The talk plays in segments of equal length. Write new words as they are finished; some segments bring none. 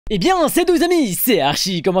Eh bien, c'est tous amis, c'est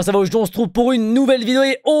Archie, comment ça va aujourd'hui? On se trouve pour une nouvelle vidéo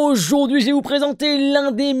et aujourd'hui je vais vous présenter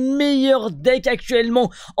l'un des meilleurs decks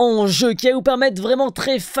actuellement en jeu qui va vous permettre vraiment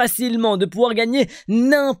très facilement de pouvoir gagner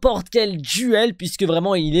n'importe quel duel puisque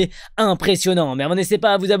vraiment il est impressionnant. Mais n'hésitez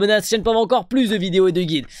pas à vous abonner à cette chaîne pour avoir encore plus de vidéos et de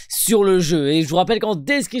guides sur le jeu. Et je vous rappelle qu'en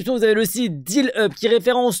description vous avez le site Deal Up qui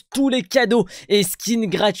référence tous les cadeaux et skins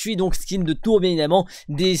gratuits, donc skins de tour bien évidemment,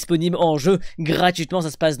 disponibles en jeu gratuitement.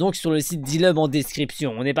 Ça se passe donc sur le site Deal Up en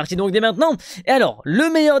description. On est parti donc dès maintenant. Et alors,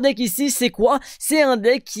 le meilleur deck ici, c'est quoi? C'est un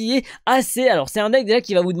deck qui est assez... Alors, c'est un deck déjà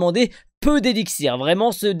qui va vous demander peu d'élixir.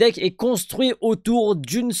 Vraiment, ce deck est construit autour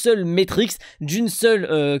d'une seule matrix, d'une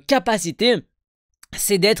seule capacité.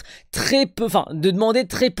 C'est d'être très peu, enfin de demander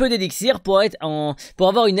très peu d'élixir pour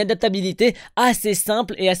avoir une adaptabilité assez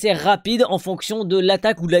simple et assez rapide en fonction de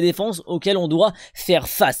l'attaque ou de la défense auquel on doit faire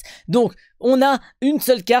face. Donc on a une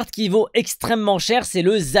seule carte qui vaut extrêmement cher, c'est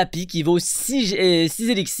le Zappy qui vaut 6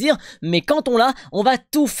 élixirs, mais quand on l'a, on va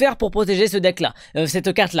tout faire pour protéger ce deck là,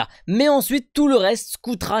 cette carte là. Mais ensuite tout le reste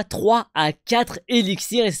coûtera 3 à 4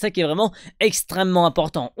 élixirs et c'est ça qui est vraiment extrêmement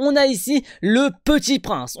important. On a ici le Petit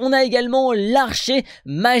Prince, on a également l'archer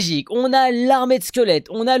magique, on a l'armée de squelettes,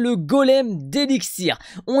 on a le golem d'élixir,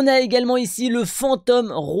 on a également ici le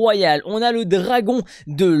fantôme royal, on a le dragon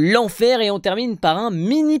de l'enfer et on termine par un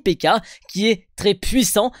mini PK qui est très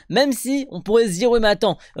puissant, même si on pourrait se dire oui mais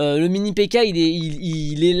attends, le mini PK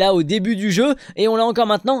il est là au début du jeu et on l'a encore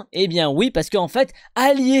maintenant. Eh bien oui, parce qu'en fait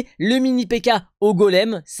allier le mini PK au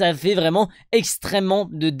golem ça fait vraiment extrêmement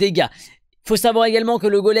de dégâts. Faut savoir également que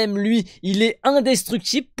le golem, lui, il est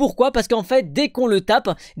indestructible. Pourquoi? Parce qu'en fait, dès qu'on le tape,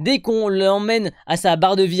 dès qu'on l'emmène à sa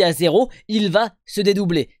barre de vie à 0, il va se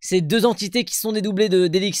dédoubler. Ces deux entités qui sont dédoublées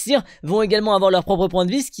d'élixir vont également avoir leur propre point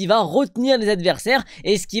de vie, ce qui va retenir les adversaires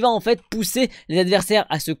et ce qui va en fait pousser les adversaires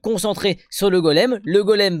à se concentrer sur le golem. Le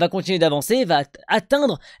golem va continuer d'avancer, va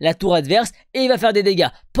atteindre la tour adverse et il va faire des dégâts.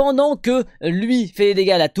 Pendant que lui fait des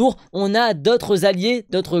dégâts à la tour, on a d'autres alliés,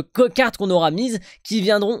 d'autres cartes qu'on aura mises qui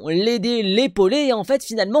viendront l'aider, l'épauler et en fait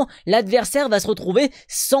finalement l'adversaire va se retrouver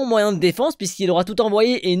sans moyen de défense puisqu'il aura tout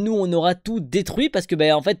envoyé et nous on aura tout détruit parce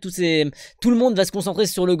que en fait tout le monde va se concentrer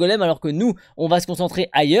sur le golem alors que nous on va se concentrer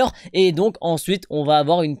ailleurs et donc ensuite on va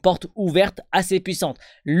avoir une porte ouverte assez puissante.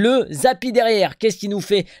 Le Zappy derrière, qu'est-ce qu'il nous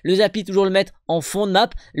fait? Le Zappy, toujours le mettre en fond de map,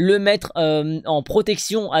 le mettre en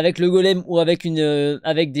protection avec le golem ou avec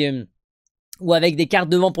des cartes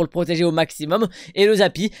devant pour le protéger au maximum. Et le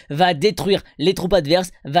Zappy va détruire les troupes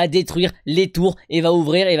adverses, va détruire les tours et va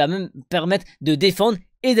ouvrir et va même permettre de défendre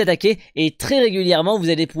et d'attaquer. Et très régulièrement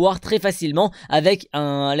vous allez pouvoir très facilement avec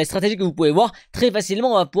la stratégie que vous pouvez voir, très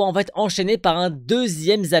facilement on va pouvoir en fait enchaîner par un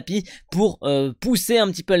deuxième Zappy pour pousser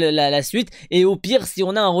un petit peu la suite. Et au pire si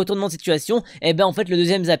on a un retournement de situation, et en fait le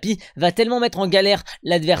deuxième Zappy va tellement mettre en galère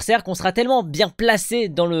l'adversaire qu'on sera tellement bien placé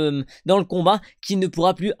dans le combat qu'il ne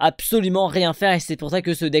pourra plus absolument rien faire. Et c'est pour ça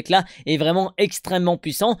que ce deck là est vraiment extrêmement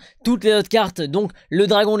puissant. Toutes les autres cartes, donc le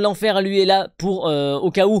dragon de l'enfer lui est là pour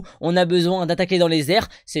au cas où on a besoin d'attaquer dans les airs.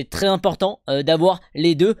 C'est très important d'avoir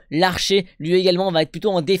les deux. L'archer lui également va être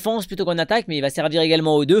plutôt en défense plutôt qu'en attaque, mais il va servir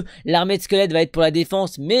également aux deux. L'armée de squelettes va être pour la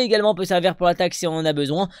défense mais également peut servir pour l'attaque si on en a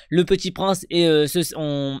besoin. Le petit prince est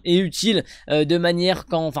utile de manière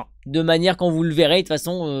quand vous le verrez. De toute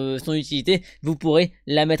façon son utilité vous pourrez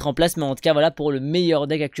la mettre en place, mais en tout cas voilà pour le meilleur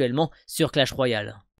deck actuellement sur Clash Royale.